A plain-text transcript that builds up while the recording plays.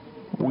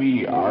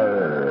We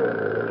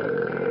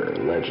Are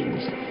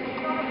Legends.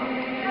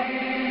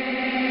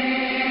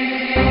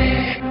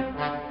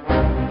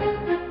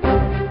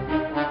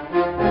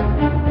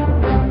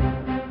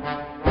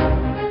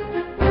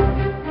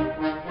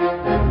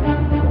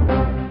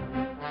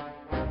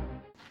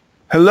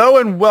 Hello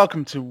and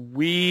welcome to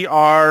We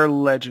Are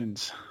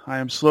Legends. I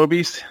am Slow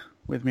Beast.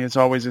 With me as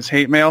always is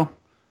Hate Mail.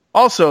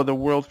 Also the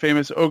world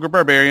famous Ogre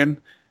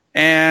Barbarian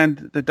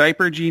and the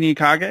Diaper Genie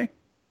Kage.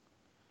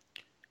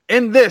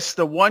 In this,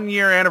 the 1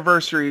 year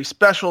anniversary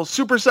special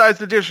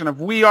supersized edition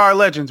of We Are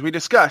Legends, we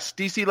discuss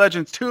DC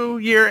Legends 2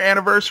 year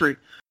anniversary.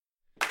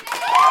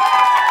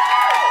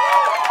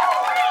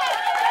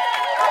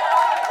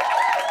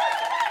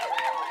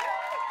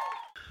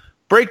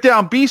 Break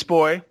down Beast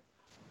Boy.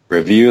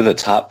 Review the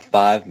top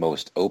 5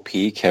 most OP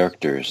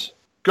characters.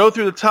 Go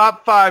through the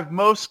top 5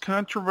 most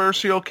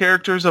controversial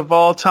characters of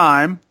all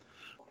time.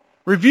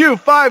 Review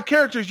 5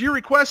 characters you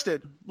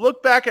requested.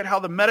 Look back at how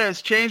the meta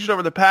has changed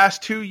over the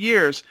past 2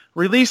 years.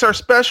 Release our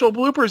special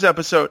bloopers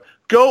episode.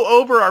 Go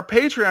over our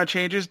Patreon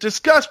changes.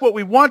 Discuss what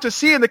we want to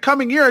see in the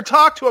coming year and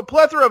talk to a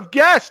plethora of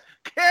guests.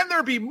 Can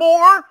there be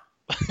more?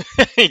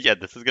 Yeah,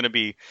 this is going to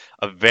be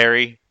a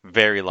very,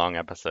 very long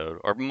episode,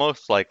 or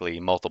most likely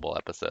multiple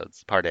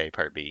episodes. Part A,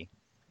 Part B.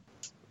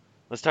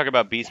 Let's talk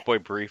about Beast Boy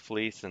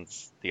briefly,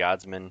 since the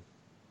Oddsman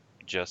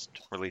just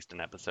released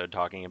an episode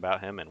talking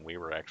about him, and we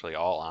were actually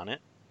all on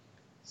it.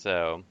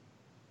 So,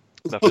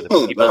 but for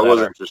the people that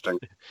was interesting.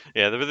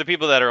 Yeah, for the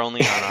people that are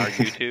only on our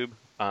YouTube,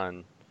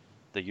 on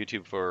the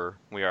YouTube for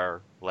We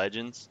Are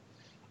Legends,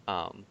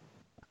 I'm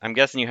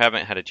guessing you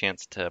haven't had a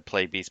chance to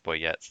play Beast Boy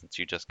yet, since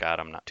you just got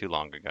him not too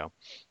long ago.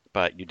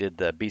 But you did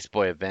the Beast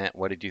Boy event.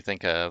 What did you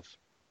think of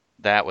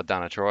that with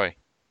Donna Troy?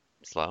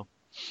 Slow.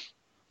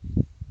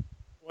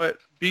 What?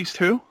 Beast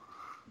who?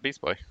 Beast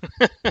Boy.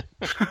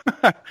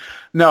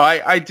 No,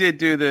 I did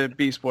do the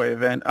Beast Boy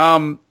event.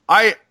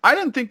 I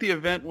didn't think the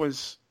event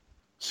was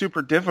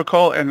super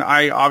difficult, and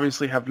I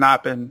obviously have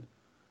not been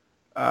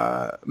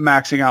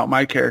maxing out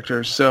my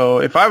characters. So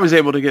if I was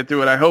able to get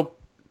through it, I hope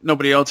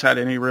nobody else had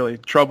any really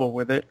trouble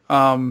with it.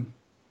 Well,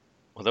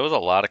 there was a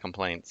lot of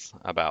complaints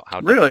about how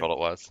Really? difficult it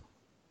was.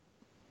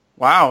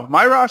 Wow,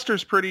 my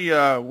roster's pretty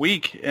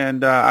weak,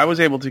 and I was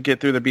able to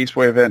get through the Beast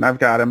Boy event, and I've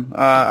got him.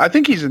 I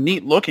think he's a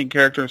neat-looking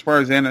character as far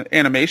as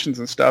animations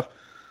and stuff,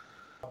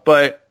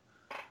 but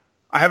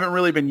I haven't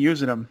really been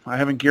using him. I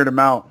haven't geared him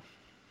out.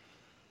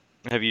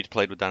 Have you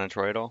played with Donna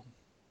Troy at all?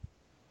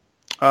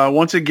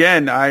 Once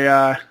again,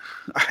 I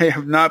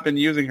have not been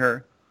using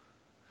her.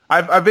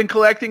 I've been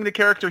collecting the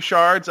character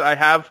shards. I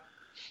have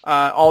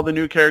all the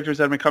new characters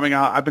that have been coming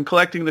out. I've been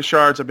collecting the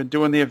shards. I've been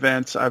doing the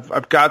events.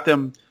 I've got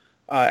them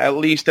at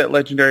least at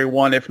Legendary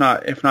 1, if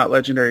not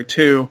Legendary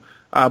 2.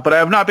 But I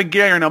have not been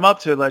gearing them up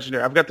to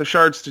Legendary. I've got the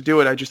shards to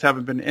do it. I just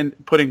haven't been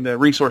putting the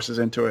resources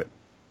into it.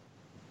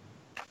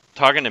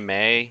 Talking to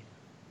May,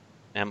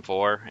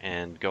 M4,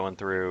 and going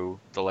through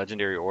the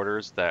Legendary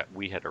orders that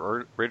we had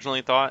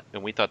originally thought,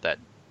 and we thought that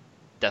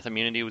Death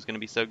Immunity was going to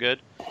be so good.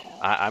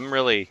 I'm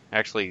really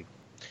actually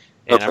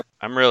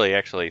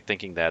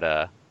thinking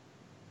that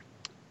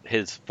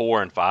his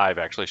 4 and 5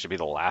 actually should be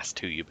the last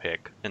 2 you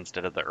pick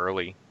instead of the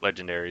early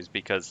legendaries,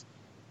 because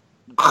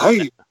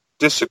I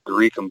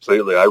disagree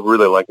completely. I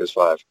really like his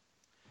 5.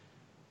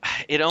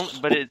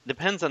 but it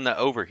depends on the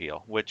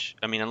overheal, which,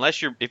 I mean,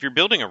 if you're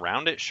building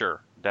around it,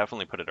 sure,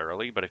 definitely put it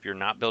early, but if you're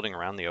not building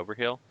around the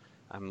overheal,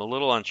 I'm a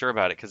little unsure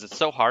about it, because it's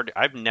so hard.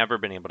 I've never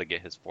been able to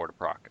get his 4 to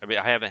proc. I mean,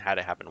 I haven't had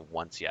it happen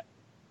once yet.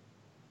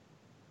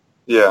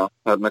 Yeah,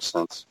 that makes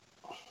sense.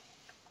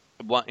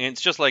 Well, and it's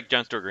just like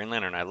John Stewart Green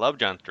Lantern. I love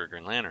John Stewart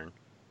Green Lantern,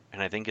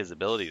 and I think his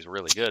ability is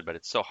really good, but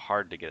it's so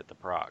hard to get it to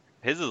proc.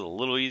 His is a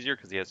little easier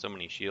because he has so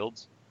many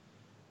shields.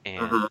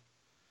 And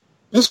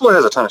This boy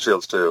has a ton of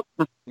shields, too.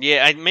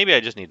 yeah, maybe I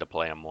just need to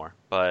play him more,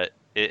 but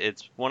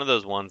it's one of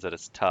those ones that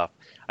is tough.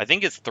 I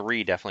think his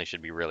 3 definitely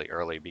should be really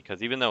early,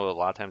 because even though a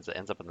lot of times it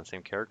ends up in the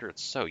same character,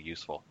 it's so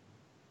useful.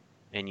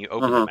 And you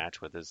open the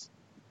match with his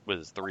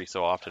 3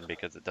 so often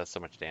because it does so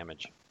much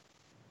damage.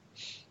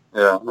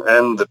 Yeah,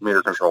 and the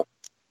meter control.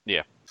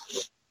 Yeah.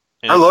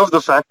 And I love the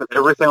fact that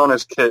everything on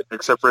his kit,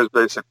 except for his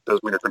basic, does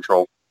meter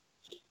control.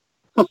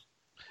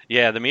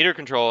 Yeah, the meter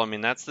control, I mean,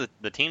 that's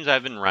the teams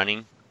I've been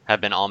running have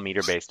been all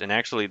meter-based. And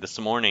actually, this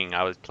morning,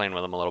 I was playing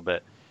with them a little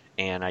bit,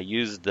 and I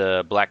used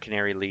the Black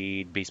Canary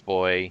lead, Beast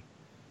Boy,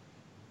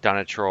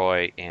 Donna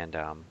Troy, and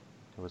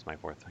who was my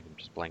 4th? I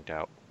just blanked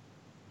out.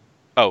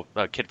 Oh,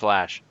 Kid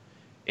Flash.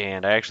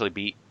 And I actually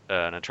beat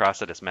an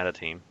Atrocitus meta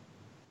team.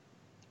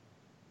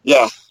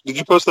 Yeah. Did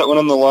you post that one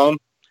on the line?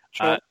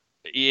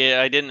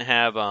 Yeah, I didn't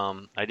have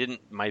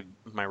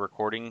my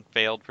recording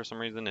failed for some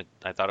reason.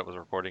 I thought it was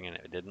recording and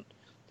it didn't.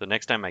 So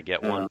next time I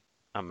get one,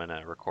 I'm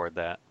gonna record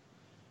that.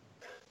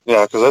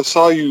 Yeah, because I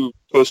saw you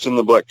posting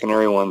the Black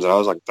Canary ones, and I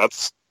was like,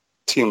 "That's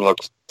team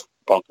looks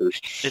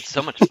bonkers." It's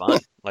so much fun.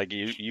 Like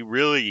you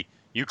really,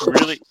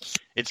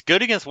 it's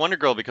good against Wonder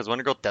Girl because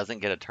Wonder Girl doesn't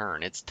get a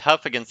turn. It's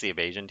tough against the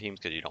evasion teams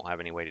because you don't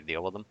have any way to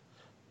deal with them.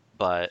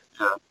 But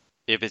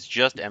if it's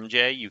just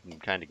MJ, you can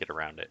kind of get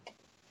around it.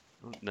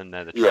 Then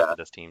the Yeah.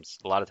 Tremendous teams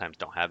a lot of times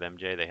don't have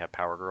MJ; they have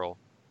Power Girl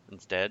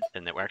instead,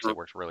 and it actually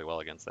works really well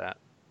against that.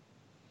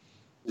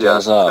 Yeah,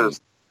 Does,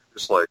 because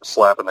just like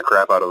slapping the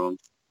crap out of them.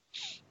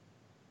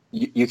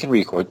 you can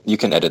record, you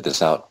can edit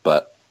this out,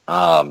 but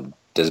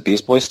does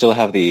Beast Boy still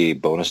have the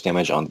bonus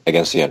damage on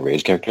against the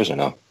enraged characters or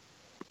no?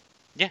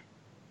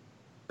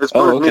 It's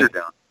Oh, bonus okay. meter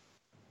down.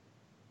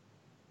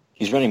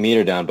 He's running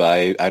meter down,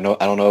 but I don't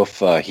know if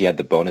he had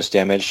the bonus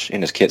damage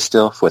in his kit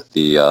still with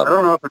the. I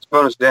don't know if it's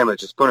bonus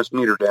damage. It's bonus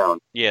meter down.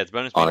 Yeah, it's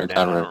bonus On meter it, down.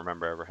 I I don't don't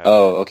remember ever having.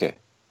 Oh, okay.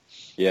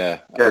 Yeah.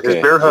 Yeah, okay.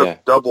 his bear hug Yeah.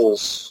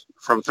 doubles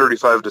from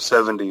 35 to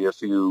 70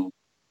 if you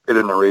hit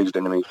an enraged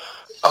enemy.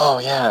 Oh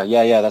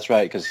yeah. That's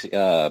right. Because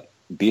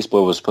Beast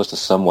Boy was supposed to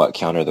somewhat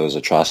counter those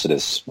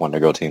Atrocitus Wonder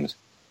Girl teams.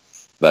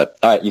 But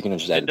all right, you can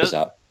just edit this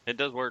out. It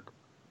does work.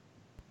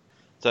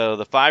 So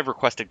the 5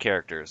 requested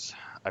characters.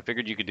 I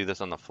figured you could do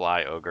this on the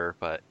fly, Ogre,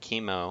 but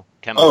Chemo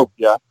Oh,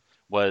 yeah.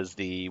 was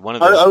one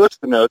of I the. looked at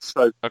the notes.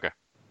 Okay.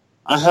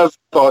 I have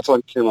thoughts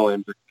on Kimmel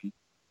and Vicky.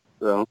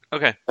 So,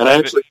 Okay. and I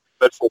actually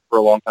bet for a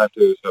long time,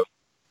 too. So,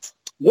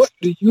 what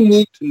do you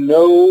need to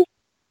know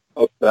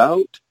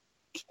about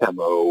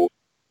Chemo?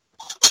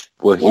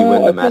 Will he Well,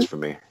 win I the match think- for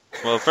me?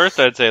 Well, first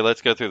I'd say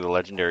let's go through the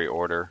legendary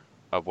order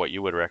of what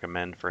you would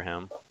recommend for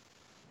him.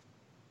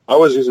 I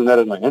was using that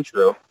in my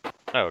intro.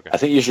 Oh, okay. I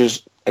think you should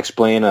just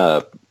explain.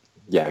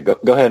 Yeah,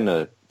 go ahead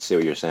and say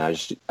what you're saying. I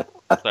just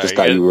Sorry,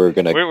 thought you were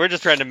gonna. We're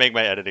just trying to make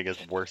my editing as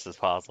worse as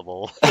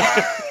possible.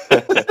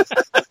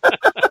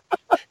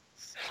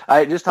 All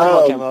right, just talk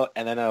about Um, Camo,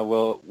 and then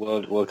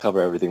we'll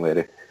cover everything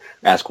later.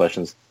 Ask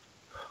questions.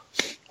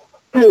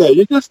 Yeah,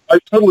 I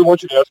totally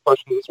want you to ask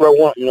questions. That's what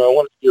I want. I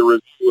want it to be a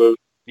review of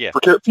Yeah.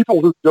 for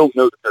people who don't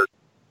know the character.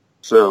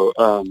 So,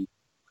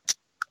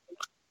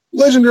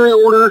 legendary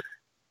order.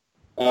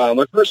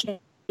 My personal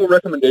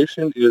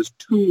recommendation is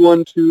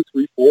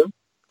 2-1-2-3-4.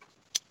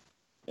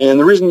 And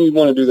the reason you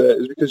want to do that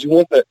is because you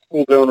want that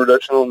cooldown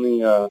reduction on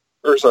the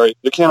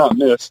cannot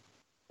miss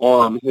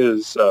on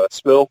his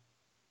spell,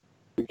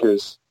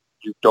 because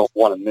you don't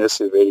want to miss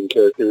evading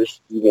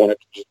characters. You want it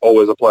to just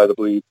always apply the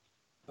bleed.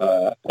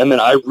 And then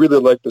I really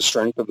like the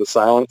strength of the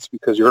silence,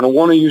 because you're going to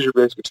want to use your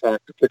basic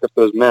attack to pick up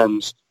those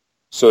mens.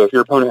 So if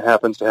your opponent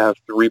happens to have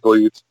 3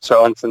 bleeds,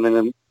 silencing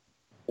them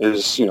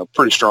is,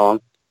 pretty strong.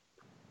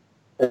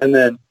 And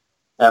then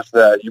after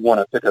that, you want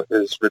to pick up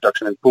his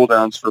reduction in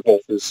cooldowns for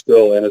both his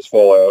skill and his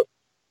fallout.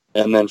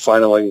 And then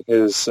finally,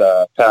 his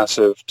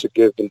passive to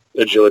give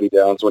agility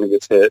downs when he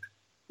gets hit,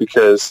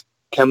 because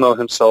Chemo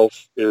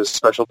himself is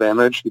special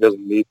damage. He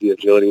doesn't need the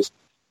agilities.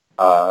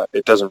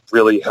 It doesn't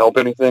really help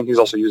anything. He's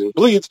also using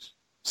bleeds,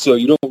 so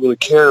you don't really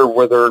care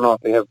whether or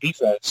not they have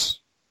defense.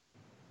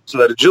 So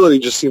that agility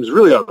just seems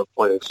really out of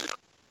place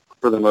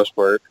for the most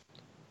part.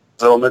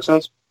 Does that all make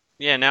sense?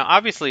 Yeah, now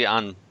obviously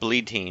on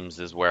bleed teams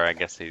is where I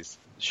guess he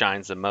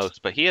shines the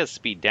most, but he has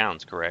speed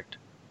downs, correct?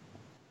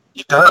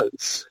 He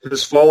does.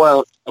 His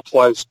fallout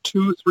applies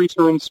 2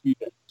 3-turn speed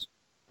downs.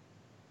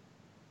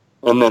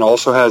 And then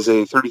also has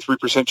a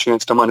 33%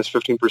 chance to minus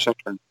 15%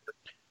 turn.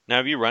 Now,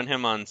 have you run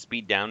him on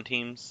speed down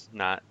teams,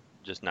 not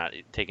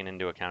taking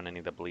into account any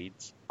of the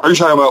bleeds? Are you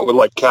talking about with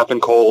like Captain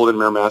Cold and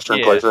Mirror Master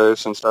and Yeah.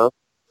 Clayface and stuff?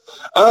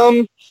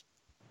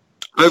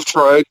 I've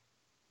tried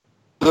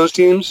those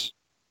teams,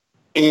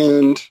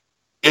 and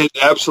it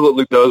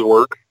absolutely does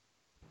work.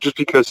 Just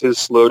because his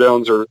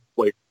slowdowns are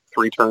like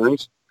 3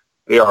 turns,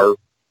 they are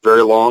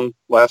very long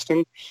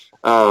lasting.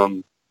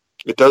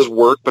 It does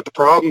work, but the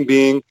problem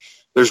being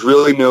there's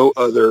really no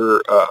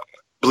other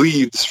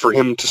bleeds for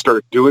him to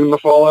start doing the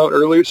fallout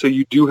early, so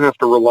you do have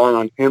to rely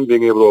on him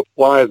being able to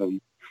apply them,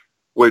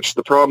 which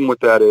the problem with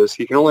that is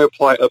he can only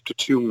apply up to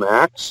 2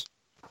 max.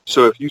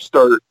 So if you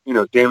start,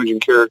 damaging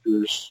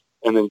characters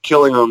and then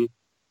killing them,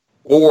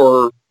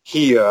 or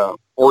you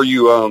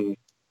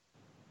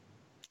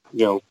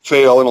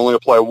fail and only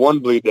apply 1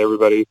 bleed to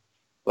everybody,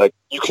 like,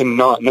 you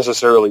cannot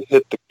necessarily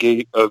hit the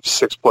gate of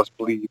 6+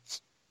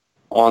 bleeds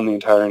on the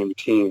entire enemy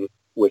team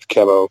with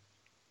Kebo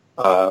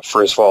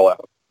for his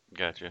fallout.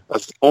 Gotcha.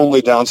 That's the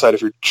only downside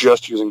if you're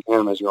just using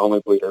him as your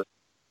only bleeder.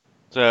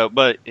 So,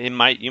 but you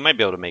might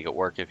be able to make it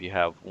work if you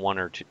have one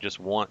or two, just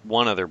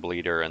one other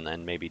bleeder, and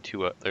then maybe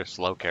 2 other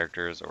slow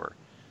characters, or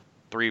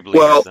 3 bleeders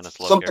Well, and a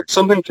slow character.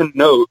 something to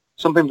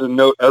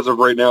note as of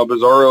right now,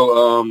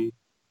 Bizarro,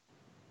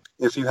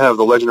 if you have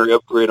the legendary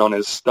upgrade on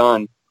his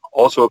stun,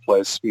 also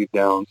applies speed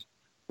downs,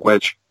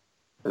 which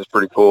is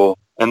pretty cool.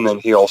 And then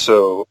he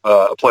also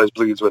applies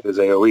bleeds with his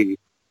AoE.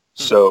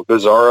 So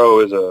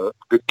Bizarro is a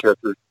good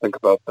character to think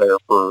about there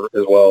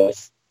as well.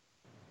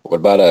 What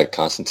about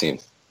Constantine?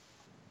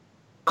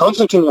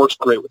 Constantine works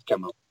great with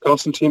Chemo.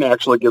 Constantine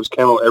actually gives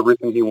Chemo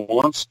everything he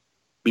wants,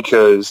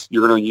 because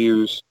you're going to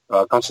use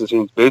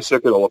Constantine's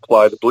basic. It'll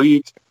apply the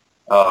bleeds,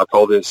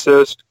 call the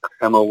assist.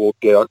 Chemo will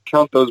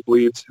count those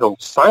bleeds. He'll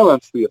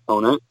silence the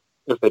opponent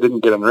if they didn't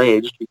get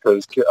enraged,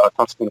 because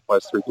Constantine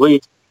applies 3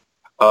 bleeds.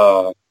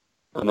 And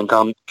then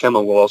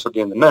Chemo will also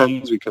gain the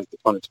mens because the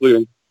opponent's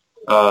bleeding.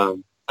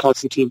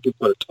 Constantine can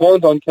put a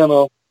taunt on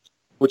Chemo,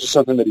 which is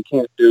something that he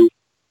can't do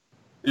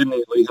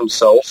innately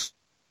himself.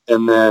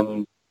 And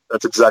then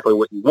that's exactly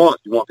what you want.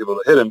 You want people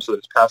to hit him so that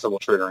his passive will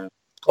trigger and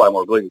apply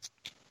more bleeds.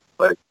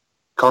 Like,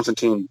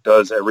 Constantine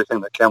does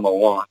everything that Camo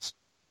wants.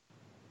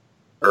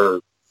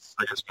 Or,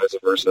 I guess vice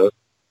versa.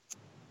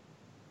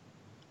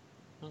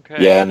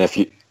 Okay. Yeah,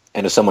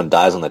 and if someone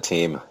dies on the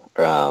team,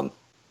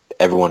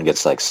 everyone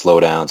gets like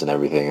slowdowns and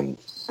everything, and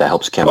that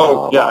helps Camo.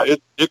 Oh, yeah,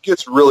 it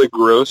gets really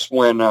gross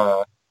when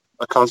a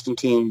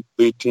Constantine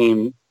lead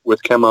team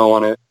with Camo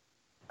on it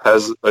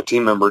has a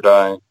team member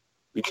die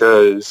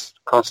because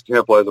Constantine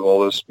applies all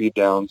those speed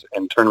downs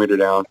and turn meter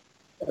down,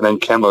 and then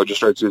Camo just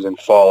starts using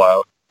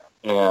Fallout,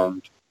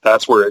 and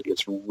that's where it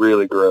gets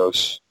really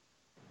gross.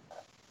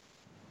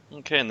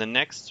 Okay, and the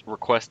next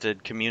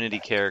requested community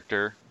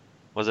character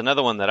was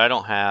another one that I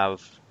don't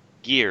have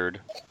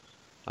geared.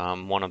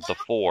 One of the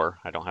 4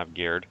 I don't have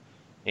geared.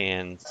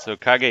 And so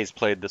Kage's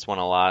played this one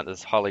a lot.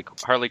 This Harley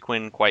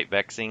Quinn Quite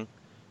Vexing,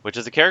 which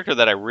is a character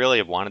that I really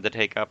have wanted to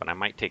take up, and I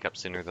might take up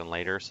sooner than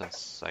later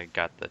since I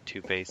got the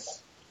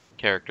Two-Face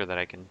character that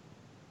I can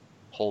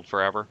hold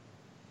forever.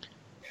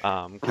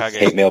 Kage...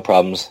 Hate mail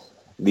problems.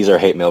 These are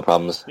hate mail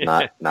problems,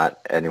 not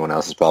anyone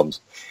else's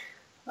problems.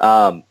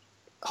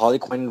 Harley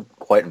Quinn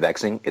Quite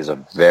Vexing is a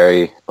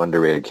very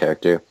underrated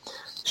character.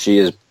 She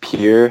is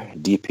pure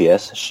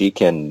DPS. She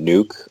can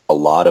nuke a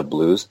lot of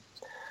blues.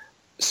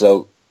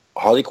 So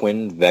Harley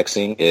Quinn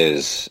Vexing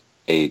is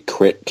a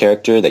crit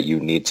character that you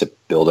need to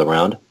build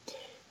around.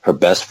 Her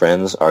best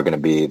friends are going to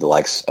be the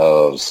likes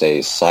of, say,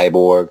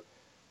 Cyborg,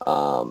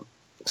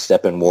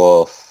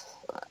 Steppenwolf,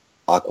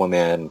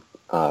 Aquaman,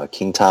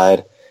 King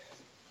Tide.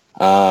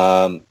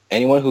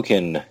 Anyone who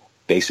can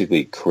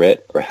basically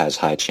crit or has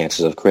high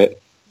chances of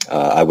crit.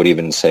 I would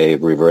even say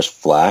Reverse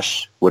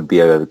Flash would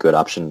be a good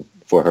option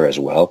for her as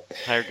well.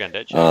 Hired Gun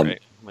Dead Shot,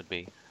 right? Would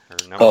be her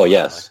number Oh, one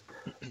yes.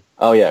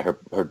 Oh, yeah,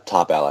 her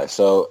top ally.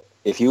 So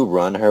if you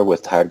run her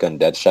with Hired Gun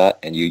Deadshot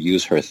and you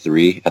use her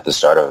 3 at the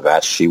start of a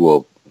match, she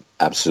will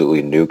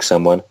absolutely nuke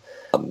someone.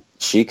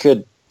 She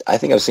could, I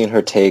think I've seen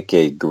her take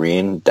a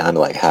green down to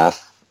like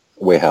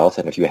halfway health,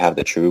 and if you have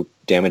the true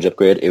damage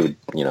upgrade, it would,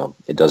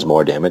 it does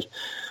more damage.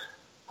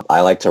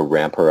 I like to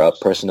ramp her up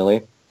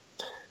personally.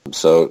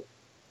 So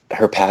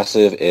her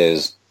passive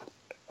is,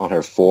 on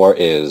her 4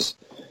 is,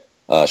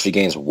 she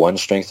gains 1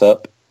 strength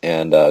up,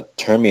 and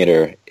turn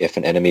meter if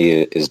an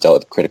enemy is dealt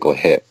with a critical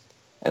hit.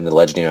 And the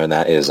legendary on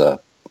that is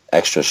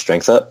extra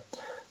strength up.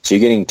 So you're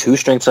getting 2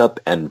 strengths up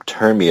and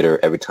turn meter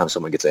every time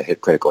someone gets a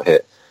critical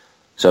hit.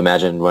 So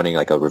imagine running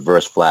like a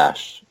Reverse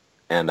Flash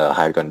and a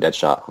Hired Gun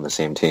Deadshot on the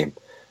same team.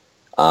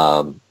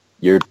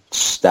 You're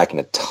stacking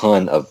a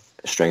ton of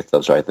strength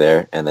ups right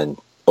there, and then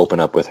open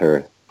up with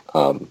her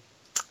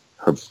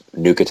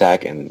nuke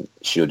attack, and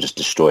she'll just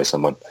destroy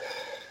someone.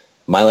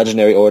 My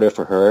legendary order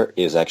for her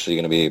is actually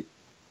going to be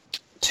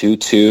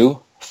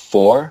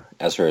 2-2-4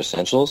 as her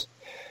essentials,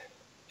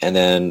 and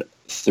then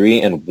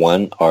 3 and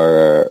 1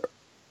 are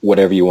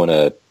whatever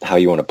how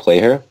you want to play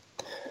her.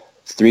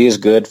 3 is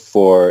good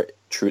for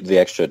the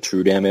extra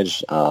true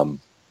damage,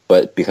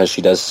 but because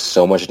she does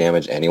so much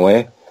damage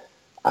anyway,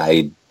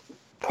 I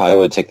probably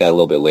would take that a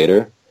little bit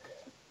later.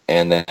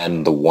 And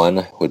then the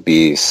 1 would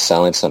be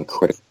silence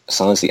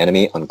the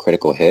enemy on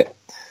critical hit.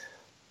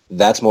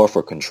 That's more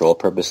for control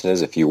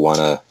purposes if you want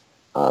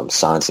to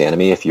silence the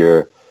enemy. If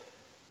you're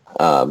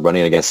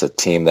running against a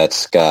team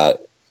that's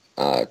got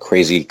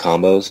crazy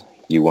combos,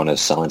 you want to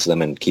silence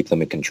them and keep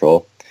them in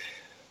control.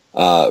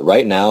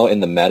 Right now in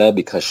the meta,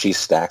 because she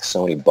stacks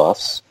so many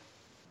buffs,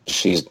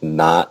 she's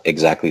not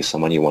exactly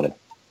someone you want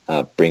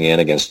to bring in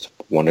against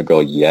Wonder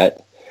Girl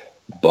yet.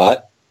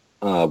 But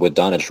with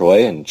Donna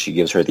Troy, and she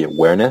gives her the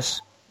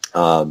awareness,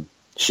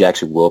 she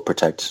actually will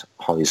protect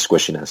Harley's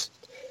squishiness.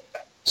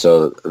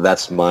 So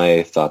that's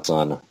my thoughts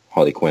on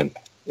Harley Quinn,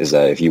 is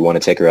that if you want to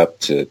take her up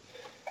to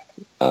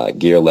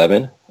Gear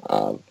 11,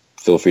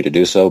 feel free to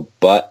do so,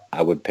 but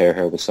I would pair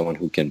her with someone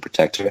who can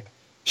protect her.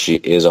 She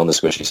is on the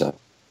squishy side.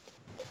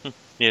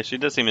 Yeah, she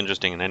does seem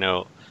interesting, and I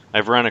know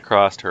I've run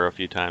across her a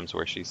few times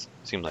where she's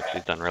seemed like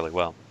she's done really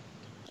well.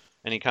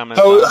 Any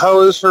comments?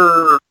 How is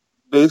her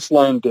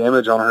baseline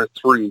damage on her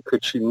 3?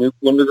 Could she nuke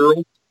Wonder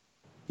Girl?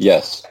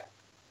 Yes.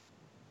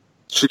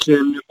 She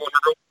can nuke Wonder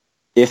Girl?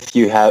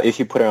 If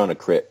you put her on a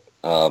crit,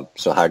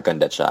 so Hired Gun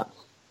Deadshot,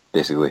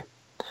 basically.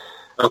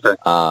 Okay.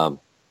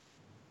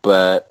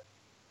 But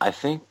I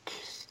think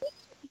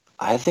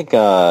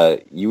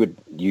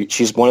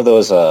she's one of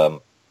those. I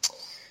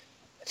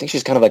think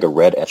she's kind of like a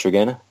red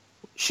Etrigan.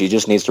 She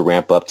just needs to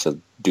ramp up to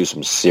do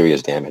some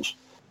serious damage.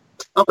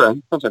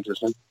 Okay, that's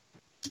interesting.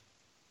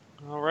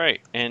 All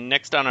right, and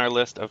next on our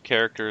list of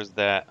characters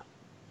that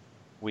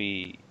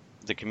the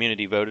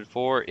community voted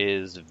for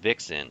is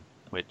Vixen,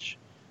 which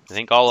I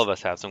think all of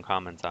us have some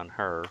comments on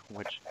her,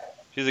 which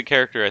she's a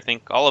character I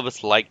think all of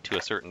us like to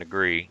a certain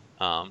degree.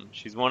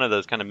 She's one of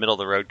those kind of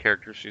middle-of-the-road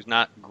characters. She's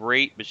not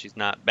great, but she's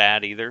not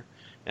bad either,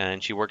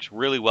 and she works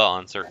really well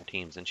on certain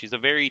teams, and she's a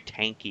very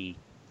tanky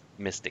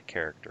Mystic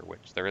character,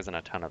 which there isn't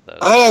a ton of those.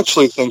 I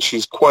actually think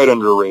she's quite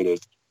underrated.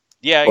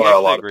 Yeah, I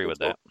actually agree with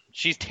that.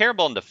 She's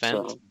terrible in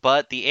defense, So-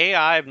 but the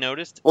AI I've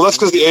noticed. Well, that's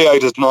because the AI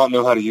does not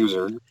know how to use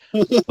her.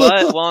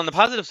 But on the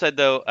positive side,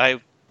 though,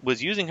 I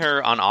was using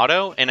her on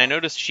auto, and I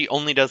noticed she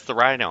only does the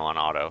Rhino on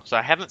auto. So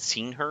I haven't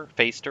seen her,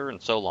 faced her in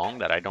so long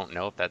that I don't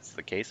know if that's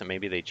the case, and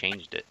maybe they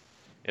changed it.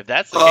 If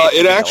that's the case,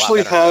 It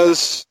actually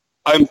has.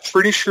 I'm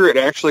pretty sure it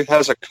actually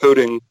has a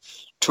coding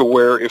to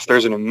where if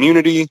there's an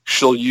immunity,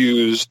 she'll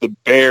use the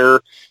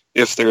bear.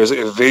 If there's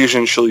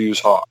evasion, she'll use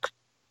hawk.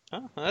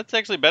 Oh, that's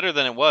actually better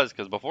than it was,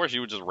 because before she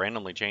would just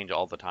randomly change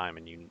all the time,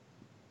 and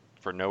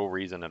for no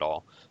reason at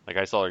all. Like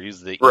I saw her use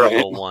the Right.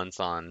 eagle once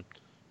on,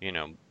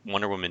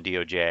 Wonder Woman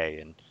DOJ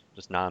and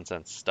just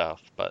nonsense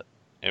stuff. But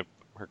if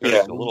her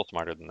coding's a little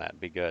smarter than that, it'd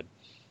be good.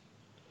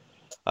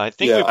 I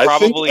think we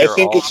probably are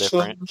all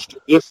different. Changed.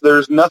 If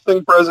there's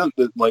nothing present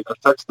that like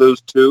affects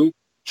those two,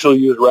 she'll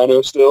use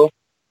Rhino still.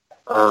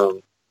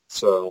 But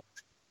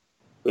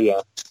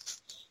yeah,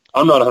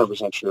 I'm not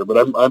 100% sure, but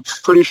I'm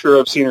pretty sure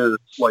I've seen her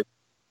like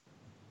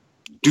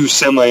do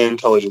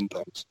semi-intelligent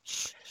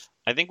things.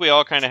 I think we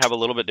all kind of have a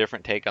little bit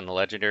different take on the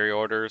legendary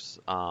orders.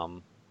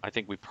 I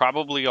think we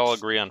probably all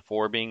agree on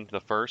 4 being the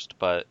first,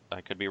 but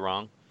I could be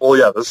wrong. Well,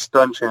 yeah, the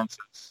stun chance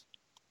is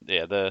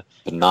Yeah,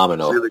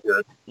 Phenomenal. really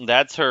good.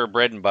 that's her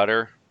bread and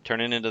butter.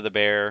 Turning into the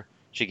bear,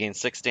 she gains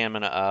 6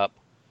 stamina up,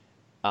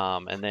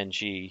 and then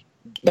she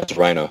That's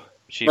Rhino.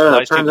 No,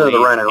 flies turns to into the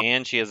bleed, Rhino.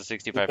 and she has a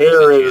 65%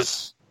 Bear chance.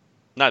 is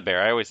Not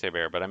bear. I always say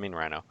bear, but I mean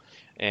Rhino.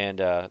 And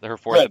her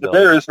fourth the ability.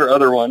 bear is her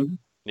other one.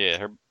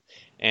 Yeah,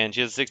 and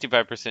she has a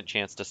 65%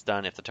 chance to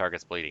stun if the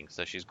target's bleeding.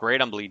 So she's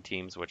great on bleed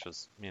teams, which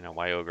was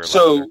why Ogre. loved her.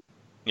 So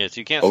Yeah, so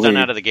you can't Ogre- stun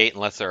out of the gate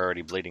unless they're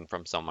already bleeding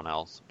from someone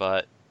else.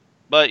 But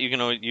you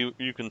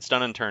can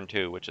stun in turn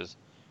 2, which is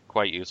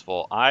quite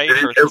useful.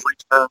 every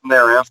turn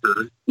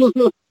thereafter.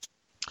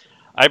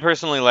 I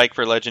personally like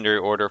for Legendary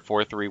Order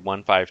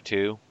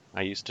 43152.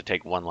 I used to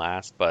take 1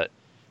 last, but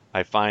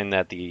I find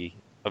that the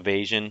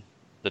evasion,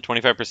 the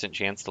 25%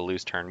 chance to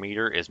lose turn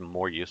meter is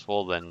more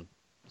useful than,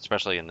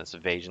 especially in this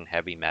evasion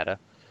heavy meta,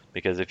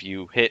 because if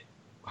you hit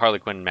Harley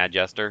Quinn and Mad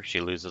Jester,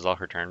 she loses all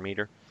her turn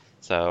meter.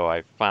 So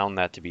I found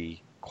that to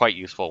be quite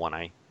useful when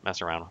I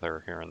mess around with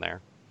her here and there.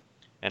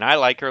 And I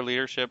like her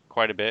leadership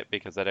quite a bit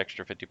because that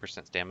extra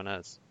 50% stamina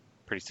is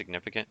pretty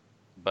significant.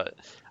 But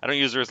I don't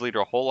use her as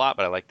leader a whole lot,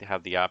 but I like to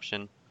have the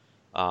option.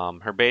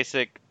 Her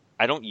basic,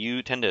 I don't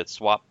tend to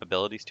swap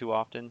abilities too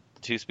often.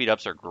 The 2 speed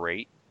ups are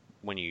great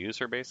when you use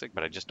her basic,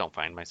 but I just don't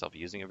find myself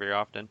using it very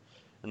often.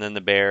 And then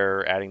the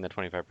bear, adding the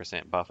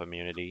 25% buff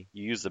immunity.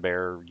 You use the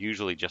bear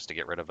usually just to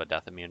get rid of a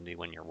death immunity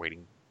when you're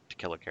waiting to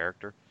kill a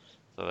character.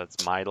 So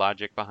that's my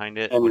logic behind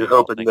it. And What you're do you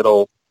all hoping think? that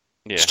it'll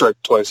Yeah,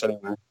 strike twice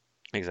anyway.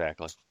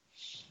 exactly.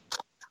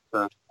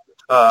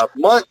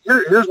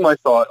 Here's my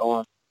thought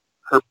on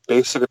her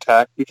basic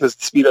attack, because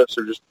the speed ups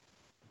are just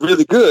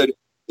really good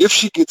if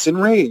she gets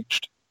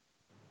enraged.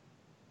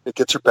 It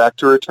gets her back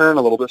to her turn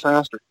a little bit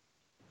faster.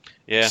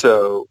 Yeah.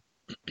 So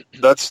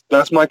that's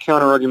my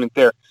counter argument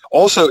there.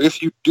 Also,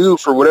 if you do,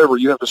 for whatever,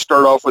 you have to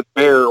start off with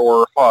bear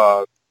or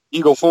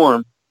eagle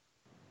form,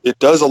 it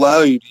does allow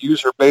you to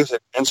use her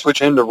basic and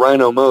switch into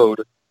Rhino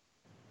mode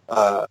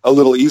a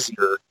little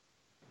easier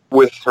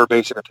with her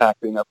basic attack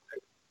being upgraded.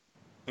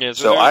 Yeah,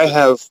 So I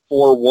have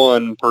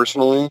 4-1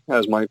 personally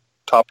as my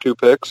top 2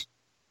 picks.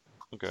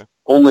 Okay.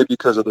 Only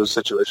because of those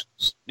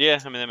situations. Yeah,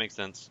 I mean, that makes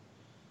sense.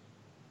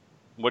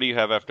 What do you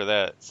have after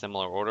that?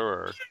 Similar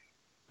order,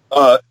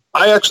 or?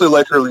 I actually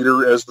like her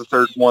leader as the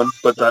third one,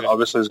 but that Okay.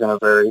 obviously is going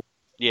to vary.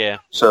 Yeah.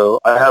 So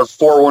I have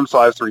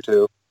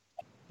 4-1-5-3-2.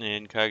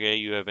 And Kage,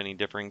 you have any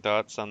differing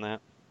thoughts on that?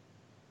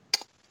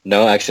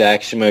 No, actually,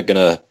 I'm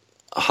gonna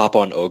hop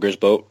on Ogre's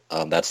boat.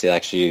 That's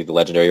the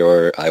legendary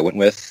order I went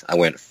with. I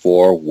went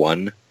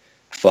 4-1-5,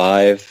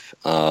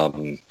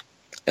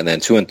 and then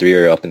 2 and 3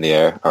 are up in the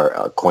air,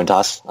 or coin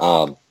toss.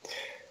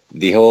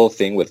 The whole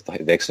thing with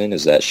Vixen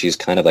is that she's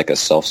kind of like a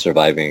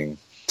self-surviving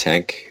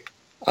tank.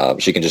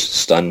 She can just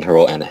stun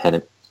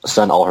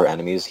all her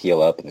enemies,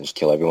 heal up, and then just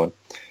kill everyone.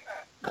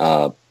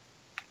 And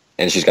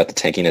she's got the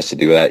tankiness to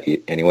do that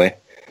anyway.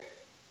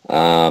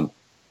 I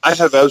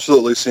have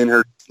absolutely seen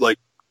her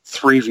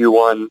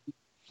 3v1.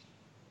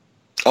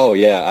 Oh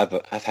yeah,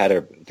 I've had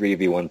her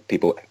 3v1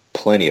 people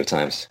plenty of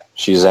times.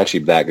 She's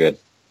actually that good.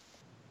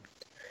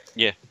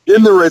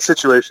 In the right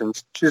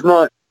situations. She's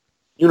not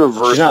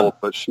universal,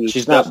 but she's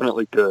she's not-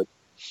 definitely good.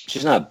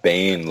 She's not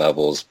Bane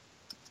levels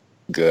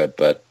good,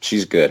 but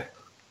she's good.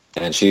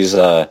 And she's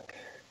and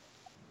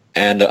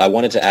I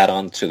wanted to add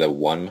on to the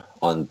one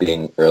on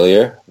being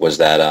earlier was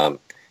that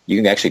you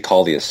can actually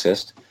call the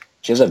assist.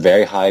 She has a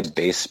very high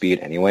base speed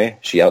anyway.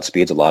 She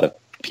outspeeds a lot of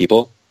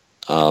people.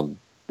 I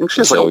think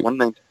she's So- like a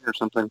 119 or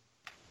something.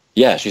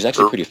 Yeah, she's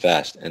actually pretty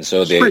fast. And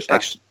so She's they pretty fast.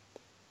 actually,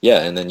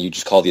 yeah, and then you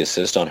just call the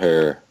assist on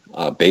her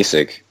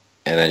basic,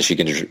 and then she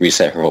can just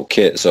reset her whole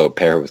kit. So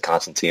pair her with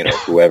Constantine or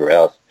whoever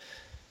else.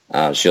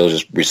 She'll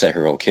just reset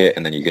her whole kit,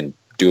 and then you can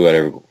do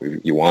whatever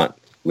you want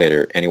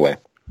later anyway.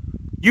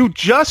 You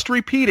just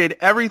repeated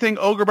everything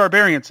Ogre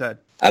Barbarian said.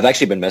 I've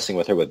actually been messing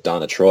with her with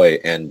Donna Troy,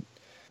 and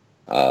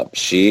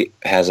she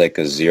has like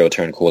a 0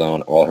 turn cooldown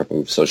on all her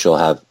moves. So she'll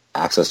have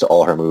access to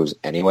all her moves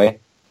anyway.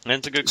 And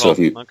it's a good So call. if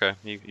you- Okay,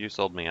 you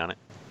sold me on it.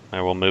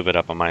 I will move it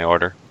up on my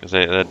order because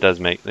that does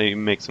they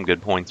make some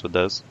good points with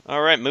those.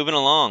 All right, moving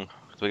along.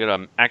 So we got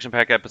an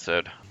action-packed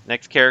episode.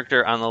 Next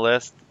character on the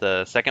list,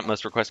 the second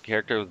most requested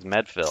character was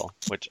Medphil,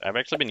 which I've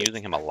actually been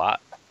using him a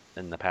lot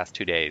in the past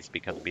 2 days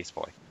because of Beast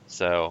Boy.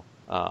 So,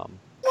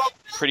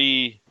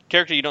 pretty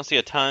character you don't see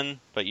a ton,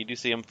 but you do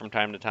see him from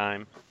time to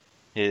time.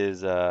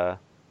 His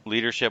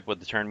leadership with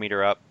the turn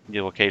meter up,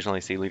 you'll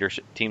occasionally see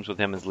leadership teams with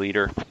him as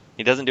leader.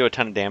 He doesn't do a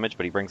ton of damage,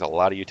 but he brings a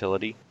lot of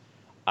utility.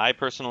 I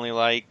personally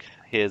like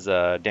his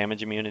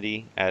damage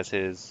immunity as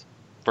his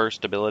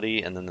first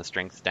ability, and then the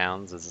strength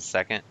downs as his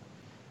second.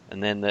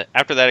 And then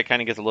after that, it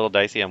kind of gets a little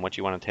dicey on what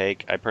you want to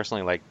take. I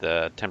personally like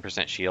the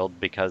 10% shield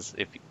because,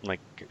 if, like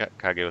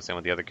Kage was saying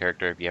with the other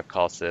character, if you have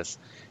call assist,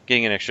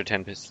 getting an extra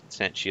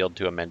 10% shield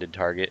to a mended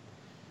target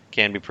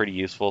can be pretty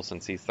useful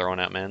since he's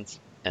throwing out mends.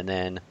 And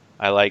then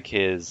I like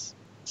his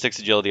 6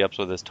 agility ups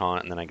with his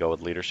taunt, and then I go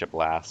with leadership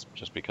last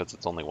just because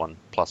it's only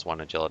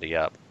 1+1 agility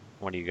up.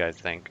 What do you guys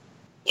think?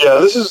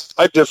 Yeah,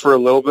 I differ a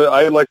little bit.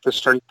 I like the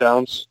strength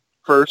downs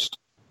first,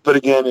 but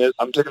again,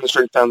 I'm taking the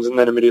strength downs and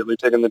then immediately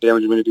taking the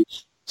damage immunity.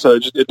 So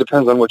it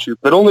depends on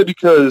but only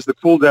because the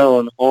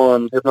cooldown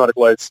on Hypnotic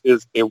Lights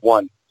is a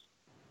 1.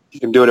 You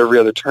can do it every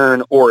other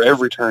turn or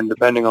every turn,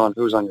 depending on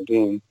who's on your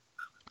team.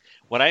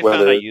 What I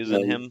found out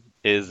using him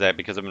is that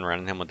because I've been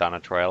running him with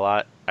Donna Troy a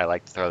lot, I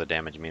like to throw the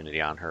damage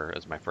immunity on her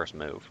as my first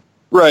move.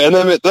 Right, and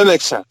that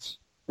makes sense.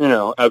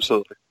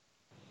 Absolutely.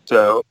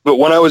 So, but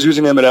when I was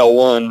using him at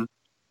L1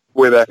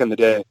 way back in the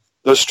day,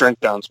 those strength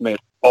downs made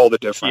all the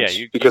difference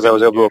because I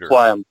was able to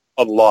apply them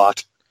a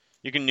lot.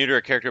 You can neuter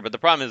a character, but the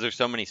problem is there's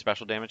so many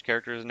special damage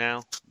characters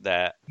now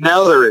that...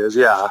 Now there is,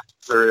 yeah.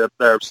 There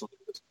absolutely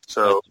is.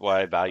 So, that's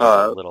why I value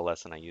it a little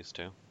less than I used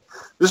to.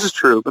 This is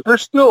true, but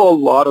there's still a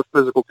lot of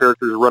physical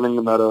characters running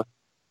the meta.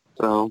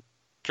 So,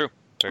 true.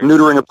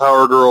 Neutering a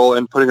Power Girl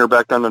and putting her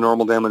back down to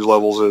normal damage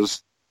levels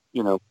is,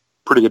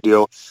 pretty good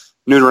deal.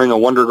 Neutering a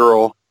Wonder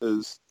Girl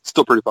is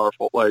still pretty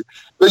powerful. But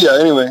yeah,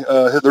 anyway,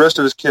 the rest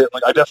of his kit,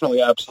 I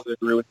definitely absolutely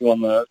agree with you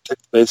on the take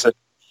the basic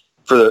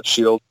for the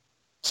shield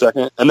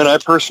second. And then I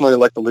personally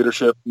like the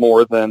leadership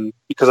more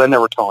because I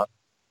never taunt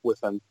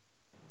with him.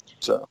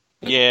 So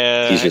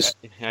yeah, he's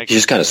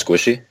just kind of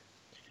squishy.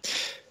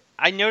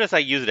 I notice I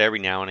use it every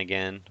now and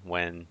again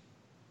when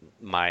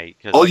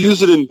I'll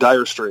use it in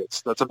dire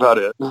straits. That's about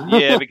it.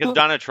 Yeah, because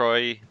Donna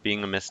Troy,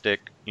 being a mystic,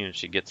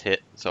 she gets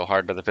hit so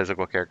hard by the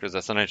physical characters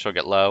that sometimes she'll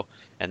get low,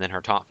 and then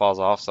her taunt falls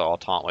off, so I'll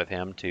taunt with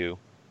him to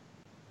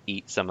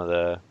eat some of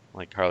the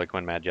Harley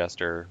Quinn Mad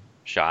Jester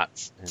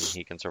shots, and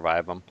he can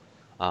survive them.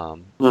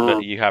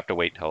 But you have to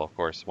wait till, of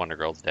course, Wonder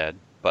Girl's dead.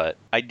 But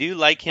I do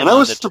like him. And I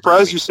was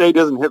surprised you say he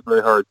doesn't hit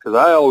very hard, because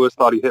I always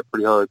thought he hit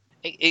pretty hard.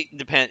 It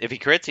depends. If he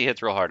crits, he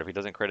hits real hard. If he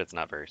doesn't crit, it's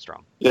not very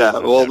strong. Yeah,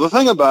 well, the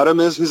thing about him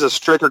is he's a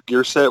Striker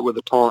gear set with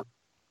a taunt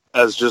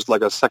as just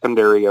a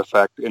secondary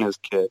effect in his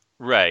kit.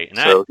 Right.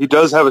 And he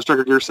does have a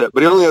Striker gear set,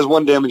 but he only has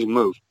one damaging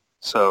move.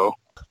 So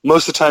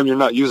most of the time you're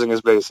not using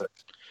his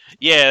basics.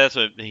 Yeah, that's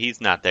what he's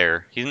not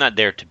there. He's not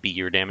there to be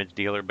your damage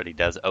dealer, but he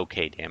does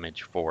okay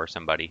damage for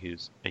somebody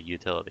who's a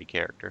utility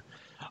character.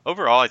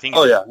 Overall, I think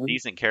he's a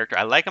decent character.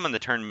 I like him on the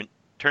turn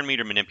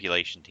meter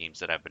manipulation teams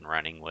that I've been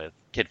running with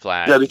Kid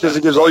Flash. Yeah, because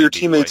it gives all your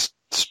teammates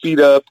speed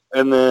up,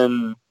 and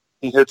then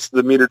he hits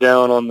the meter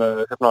down on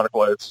the Hypnotic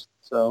Lights.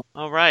 So.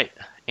 All right.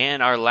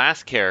 And our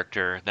last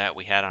character that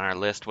we had on our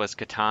list was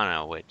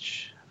Katana,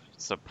 which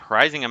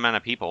surprising amount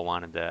of people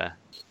wanted to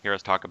hear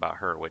us talk about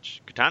her,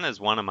 which Katana is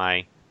one of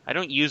my... I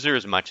don't use her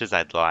as much as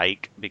I'd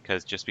like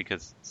because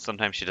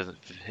sometimes she doesn't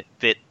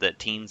fit the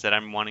teams that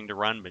I'm wanting to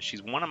run, but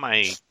she's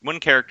one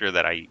character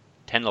that I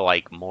tend to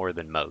like more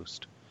than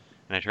most.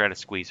 And I try to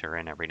squeeze her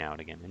in every now and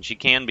again. And she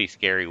can be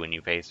scary when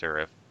you face her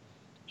if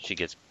she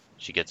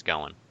gets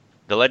going.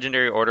 The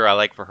Legendary Order I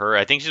like for her,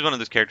 I think she's one of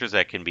those characters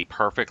that can be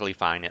perfectly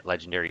fine at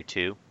Legendary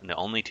 2. And the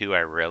only two I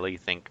really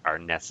think are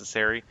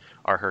necessary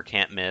are her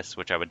Can't Miss,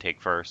 which I would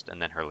take first,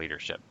 and then her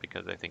Leadership,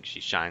 because I think she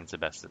shines the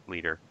best at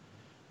Leader.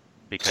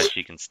 Because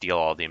she can steal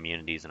all the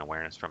immunities and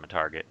awareness from a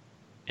target.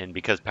 And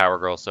because Power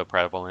Girl is so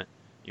prevalent,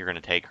 you're going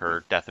to take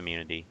her Death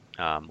Immunity.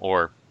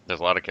 Or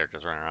there's a lot of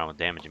characters running around with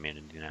Damage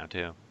Immunity now,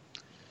 too.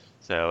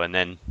 So, and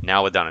then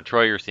now with Donna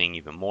Troy, you're seeing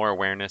even more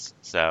awareness.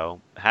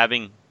 So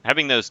having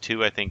those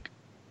two, I think,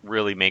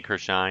 really make her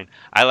shine.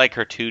 I like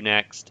her 2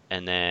 next,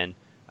 and then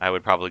I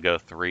would probably go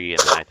 3, and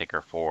then I think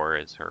her 4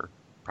 is her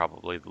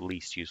probably the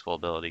least useful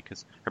ability,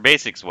 because her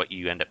basic's what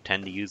you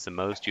tend to use the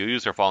most. You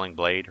use her Falling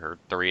Blade, her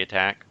 3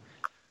 attack,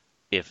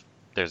 if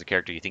there's a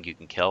character you think you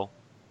can kill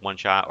one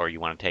shot, or you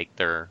want to take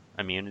their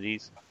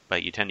immunities,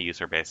 but you tend to use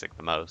her basic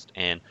the most.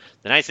 And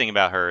the nice thing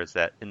about her is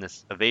that in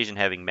this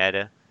evasion-heavy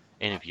meta,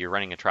 and if you're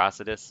running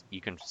Atrocitus,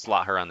 you can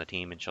slot her on the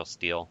team, and she'll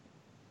steal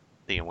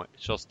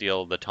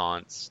the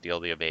taunts, steal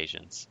the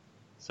evasions.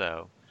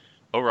 So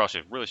overall,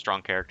 she's a really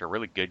strong character,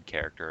 really good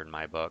character in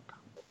my book.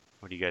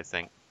 What do you guys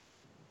think?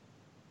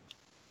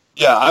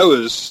 Yeah, I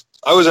was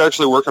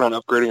actually working on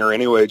upgrading her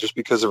anyway, just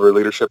because of her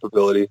leadership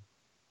ability,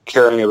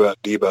 caring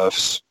about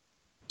debuffs.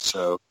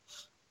 So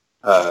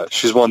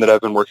She's one that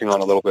I've been working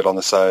on a little bit on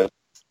the side,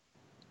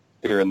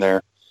 here and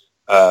there,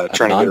 trying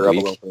to get her up a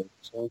little bit.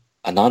 So.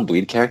 A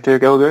non-bleed character,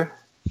 Gilger?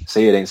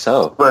 Say it ain't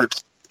so.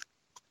 But,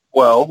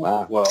 well,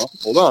 Wow.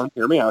 hold on.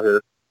 Hear me out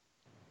here.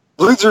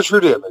 Bleeds are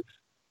true damage.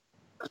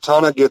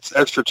 Katana gets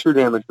extra true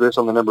damage based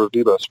on the number of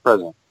debuffs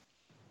present.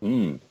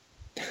 Hmm.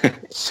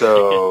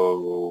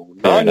 So,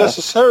 Fair not enough.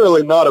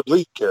 necessarily not a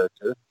bleed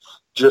character,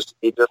 just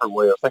a different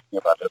way of thinking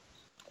about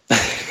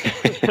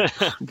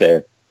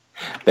it.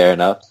 Fair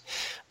enough.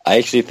 I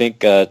actually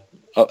think... I'll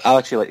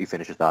actually let you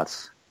finish your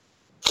thoughts.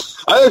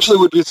 I actually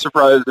would be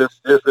surprised if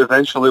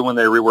eventually when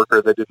they rework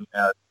her, they didn't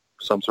add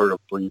some sort of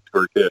bleed to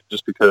her kit,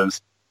 just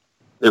because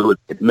it would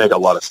make a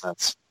lot of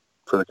sense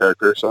for the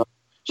character. So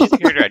She's a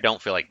character I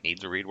don't feel like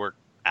needs a rework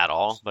at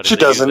all. But if She they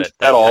do doesn't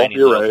that at all, tiny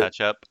you're little right.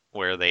 touch up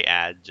where they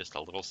add just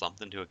a little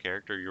something to a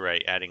character, you're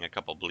right. Adding a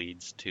couple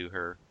bleeds to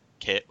her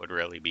kit would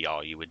really be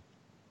all you would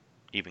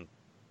even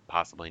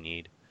possibly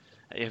need.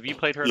 Have you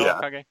played her at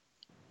all, Kage?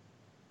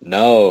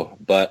 No,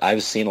 but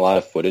I've seen a lot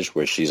of footage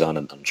where she's on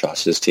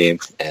Atrocitus team,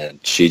 and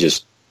she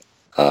just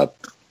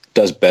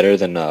does better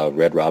than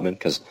Red Robin.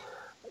 Because,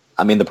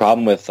 I mean, the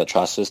problem with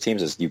Atrocitus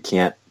teams is you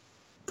can't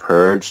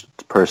purge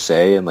per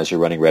se unless you're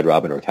running Red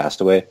Robin or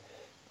Castaway.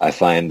 I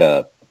think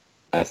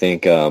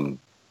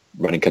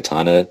running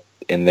Katana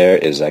in there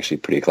is actually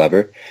pretty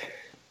clever.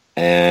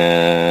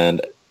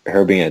 And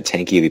her being a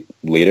tanky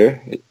leader,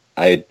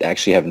 I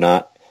actually have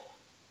not...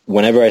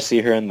 Whenever I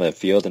see her in the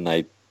field and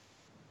I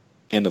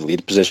in the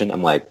lead position,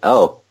 I'm like,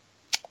 oh,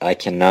 I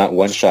cannot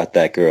one-shot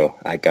that girl.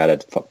 I gotta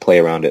play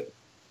around it.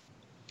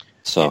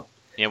 So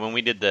Yeah, when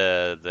we did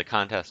the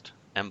contest,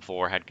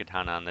 M4 had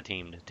Katana on the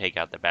team to take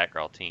out the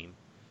Batgirl team,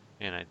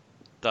 and I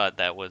thought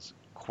that was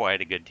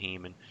quite a good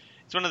team. And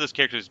it's one of those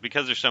characters,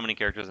 because there's so many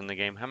characters in the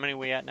game. How many are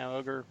we at now,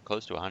 Ogre?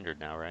 Close to 100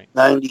 now, right?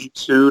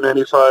 92,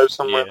 95,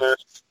 somewhere in Yeah. there.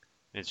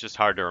 It's just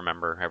hard to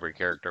remember every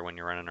character when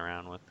you're running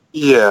around with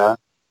Yeah,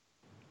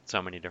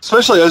 so many different...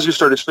 especially as you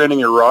start expanding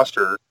your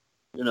roster,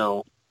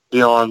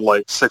 beyond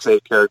like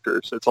 6-8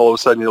 characters. It's all of a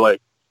sudden you're like,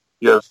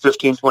 you have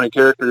 15, 20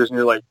 characters, and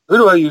you're like, who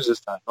do I use this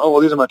time? Oh, well,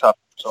 these are my top,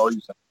 so I'll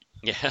use them.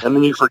 Yeah. And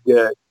then you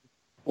forget.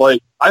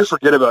 Like, I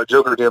forget about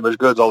Joker Damage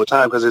Goods all the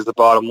time because he's the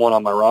bottom one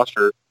on my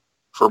roster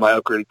for my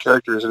upgraded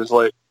characters, and it's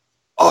like,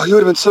 oh, he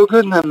would have been so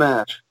good in that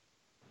match.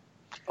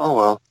 Oh,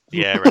 well.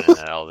 Yeah, I run into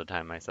that all the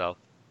time myself.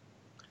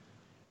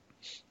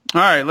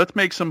 All right, let's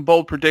make some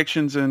bold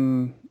predictions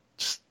and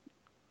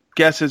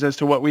guesses as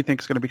to what we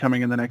think is going to be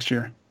coming in the next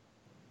year.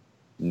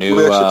 We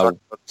actually talked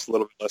about this a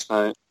little bit last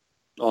night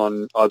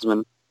on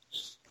Oddsman.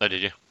 Oh,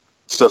 did you?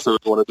 Stuff that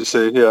we wanted to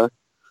say, yeah.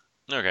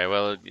 Okay,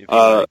 well, if you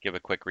want to give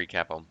a quick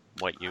recap on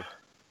what you...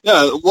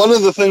 Yeah, one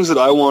of the things that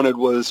I wanted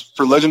was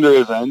for legendary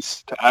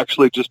events to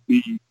actually just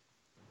be,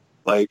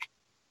 like,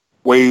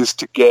 ways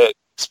to get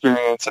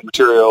experience and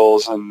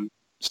materials and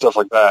stuff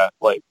like that.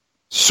 Like,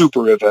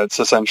 super events,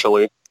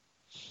 essentially.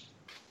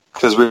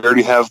 Because we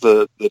already have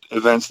the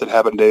events that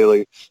happen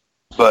daily.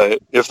 But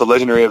if the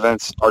legendary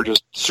events are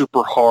just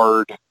super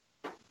hard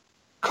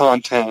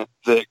content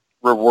that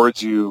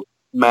rewards you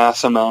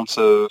mass amounts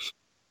of,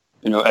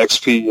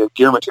 XP and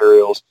gear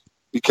materials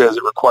because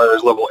it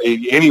requires level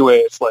 80 anyway,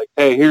 it's like,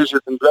 hey, here's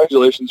your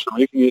congratulations for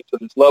making it to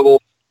this level.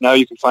 Now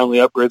you can finally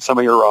upgrade some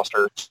of your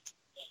roster.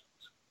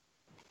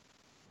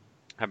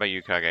 How about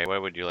you, Kage?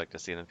 What would you like to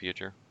see in the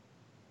future?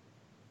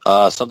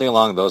 something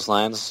along those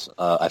lines.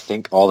 I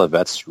think all the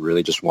vets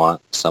really just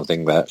want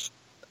something that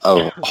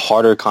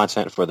harder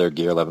content for their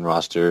Gear 11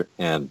 roster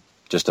and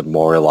just a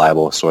more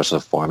reliable source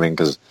of farming.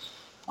 Because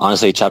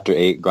honestly, Chapter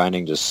 8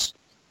 grinding just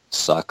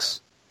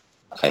sucks.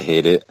 I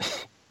hate it.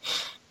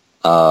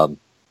 And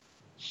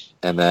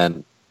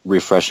then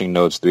refreshing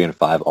nodes 3 and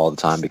 5 all the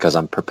time because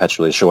I'm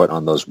perpetually short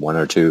on those 1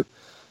 or 2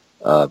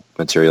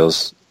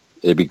 materials.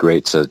 It'd be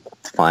great to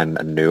find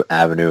a new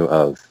avenue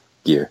of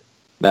gear.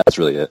 That's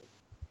really it.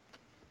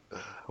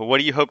 What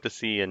do you hope to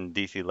see in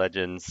DC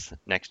Legends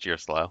next year,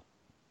 Slow?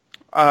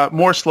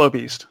 More Slow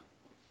Beast.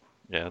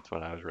 Yeah, that's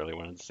what I was really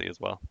wanting to see as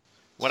well.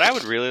 What I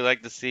would really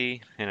like to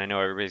see, and I know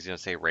everybody's going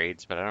to say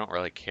raids, but I don't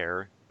really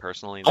care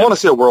personally. I want to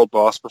see a world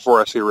boss before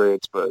I see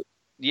raids, but...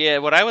 Yeah,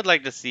 what I would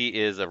like to see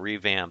is a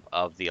revamp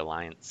of the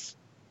Alliance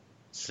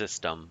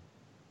system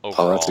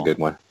overall. Oh, that's a good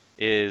one.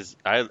 I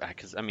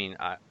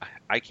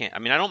can't. I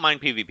mean, I don't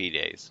mind PvP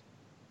days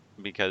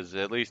because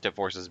at least it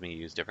forces me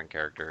to use different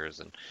characters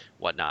and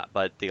whatnot.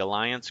 But the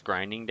Alliance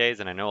grinding days,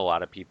 and I know a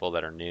lot of people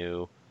that are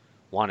new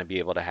want to be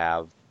able to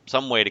have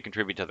some way to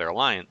contribute to their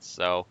Alliance.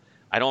 So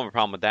I don't have a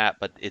problem with that,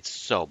 but it's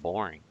so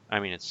boring.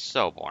 I mean, it's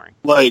so boring.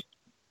 Like,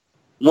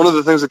 one of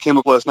the things that came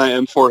up last night,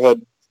 M4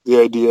 had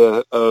the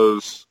idea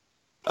of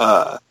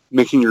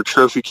making your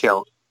trophy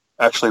count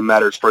actually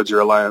matter towards your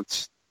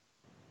Alliance.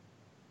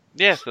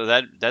 Yeah, so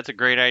that's a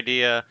great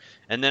idea.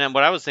 And then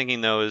what I was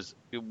thinking, though, is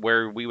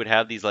where we would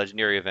have these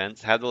legendary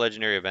events, have the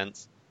legendary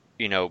events,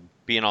 be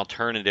an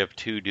alternative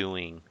to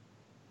doing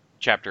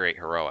Chapter 8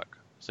 Heroic.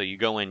 So you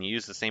go in, you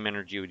use the same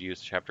energy you would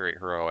use Chapter 8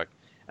 Heroic,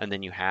 and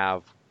then you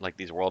have like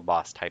these world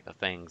boss type of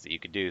things that you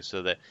could do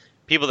so that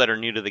people that are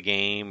new to the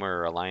game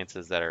or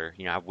alliances that are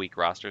have weak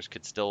rosters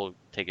could still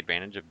take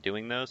advantage of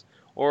doing those,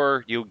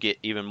 or you'll get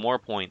even more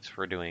points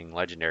for doing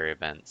legendary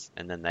events,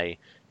 and then they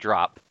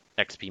drop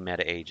XP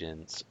meta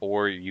agents,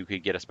 or you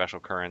could get a special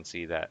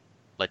currency that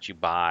lets you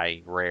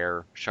buy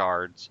rare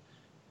shards,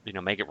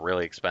 make it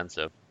really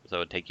expensive, so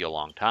it'd take you a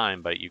long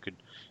time, but you'd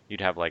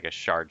have like a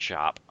shard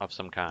shop of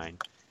some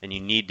kind, and you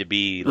need to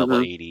be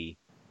level 80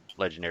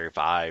 legendary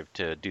 5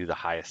 to do the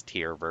highest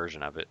tier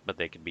version of it, but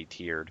they could be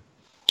tiered.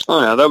 Oh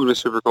yeah, that would be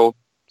super cool.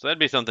 So that'd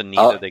be something neat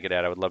that they could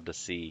add. I would love to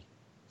see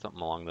something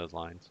along those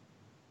lines.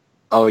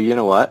 Oh, you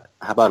know what?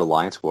 How about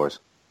Alliance Wars?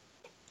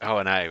 Oh,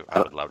 and I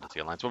would love to see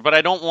Alliance War, but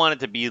I don't want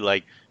it to be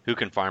like who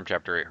can farm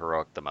Chapter 8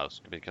 Heroic the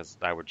most, because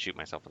I would shoot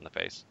myself in the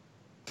face.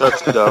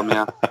 That's dumb,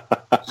 yeah.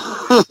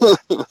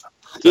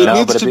 It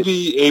needs to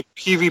be a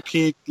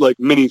PvP like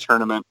mini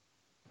tournament.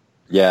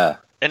 Yeah.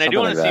 And I do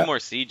want to see more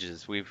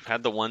sieges. We've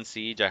had the one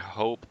siege. I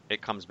hope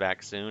it comes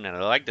back soon, and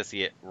I'd like to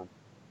see it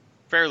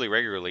fairly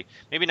regularly.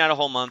 Maybe not a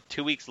whole month,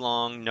 2 weeks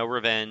long, no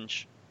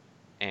revenge,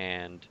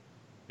 and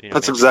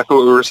that's exactly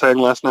what we were saying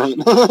last night.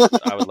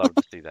 I would love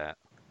to see that.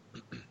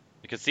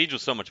 Because Siege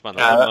was so much fun.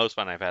 That was the most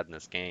fun I've had in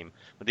this game.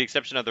 With the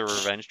exception of the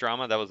revenge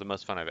drama, that was the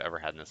most fun I've ever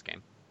had in this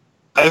game.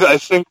 I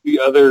think the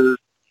other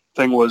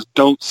thing was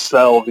don't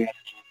sell the energy.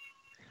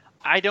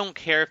 I don't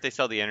care if they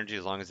sell the energy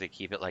as long as they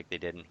keep it like they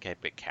did and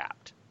keep it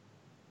capped.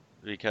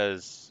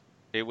 Because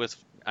it was,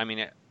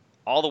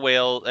 all the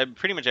whales,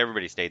 pretty much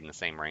everybody stayed in the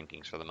same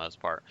rankings for the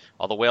most part.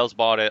 All the whales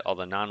bought it, all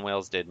the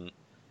non-whales didn't.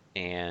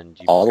 And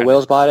all the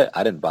whales bought it?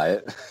 I didn't buy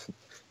it.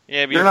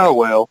 Yeah, but you're not a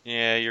whale.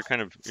 Yeah, you're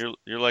kind of,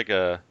 you're like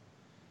a...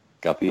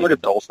 Guppy. Like a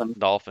dolphin.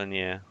 Dolphin,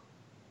 yeah.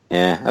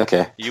 Yeah,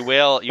 okay. You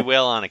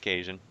whale on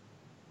occasion.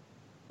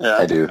 Yeah,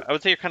 I do. I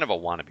would say you're kind of a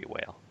wannabe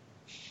whale.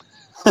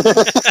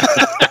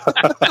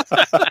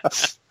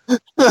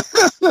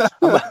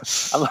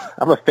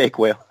 I'm a fake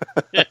whale.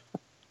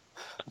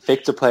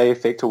 Fake to play,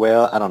 fake to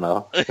whale. I don't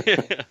know.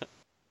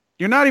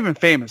 You're not even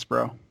famous,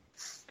 bro.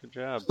 Good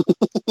job.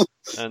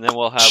 And then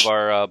we'll have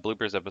our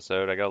bloopers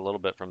episode. I got a little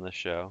bit from this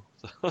show.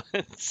 So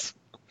it's...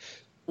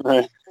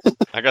 Right.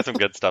 I got some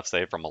good stuff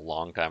saved from a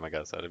long time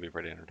ago, so it'd be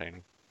pretty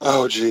entertaining.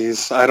 Oh,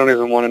 jeez. I don't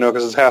even want to know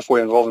because it's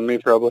halfway involving me,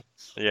 probably.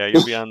 Yeah,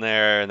 you'll be on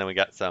there, and then we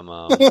got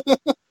some...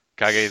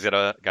 Kage's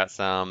got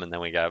some, and then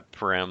we got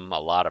Prim, a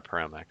lot of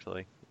Prim,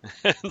 actually.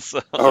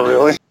 So, oh,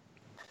 really?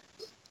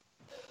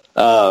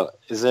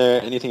 Is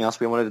there anything else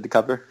we wanted to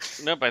cover?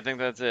 Nope, I think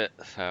that's it.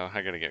 So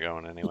I gotta get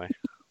going anyway.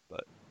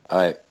 But all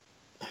right.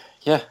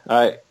 Yeah, all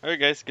right. All right,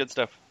 guys, good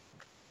stuff.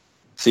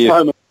 See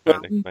you.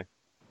 Bye.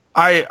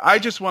 I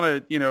just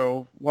want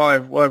to,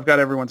 while I've got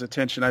everyone's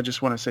attention, I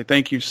just want to say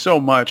thank you so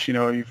much.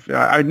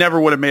 I never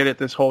would have made it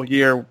this whole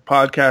year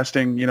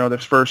podcasting,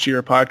 this first year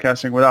of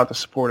podcasting without the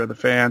support of the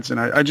fans. And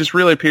I just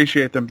really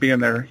appreciate them being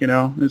there.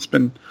 It's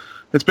been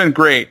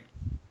great.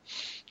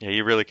 Yeah,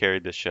 you really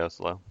carried this show,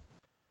 Slow.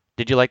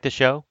 Did you like the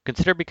show?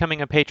 Consider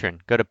becoming a patron.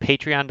 Go to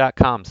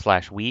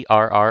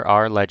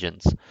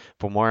patreon.com/WeRRRLegends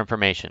for more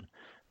information.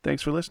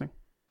 Thanks for listening.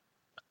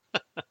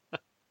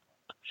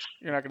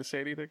 You're not going to say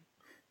anything?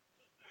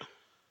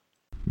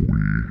 We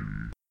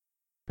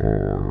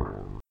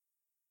are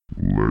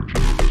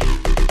legends.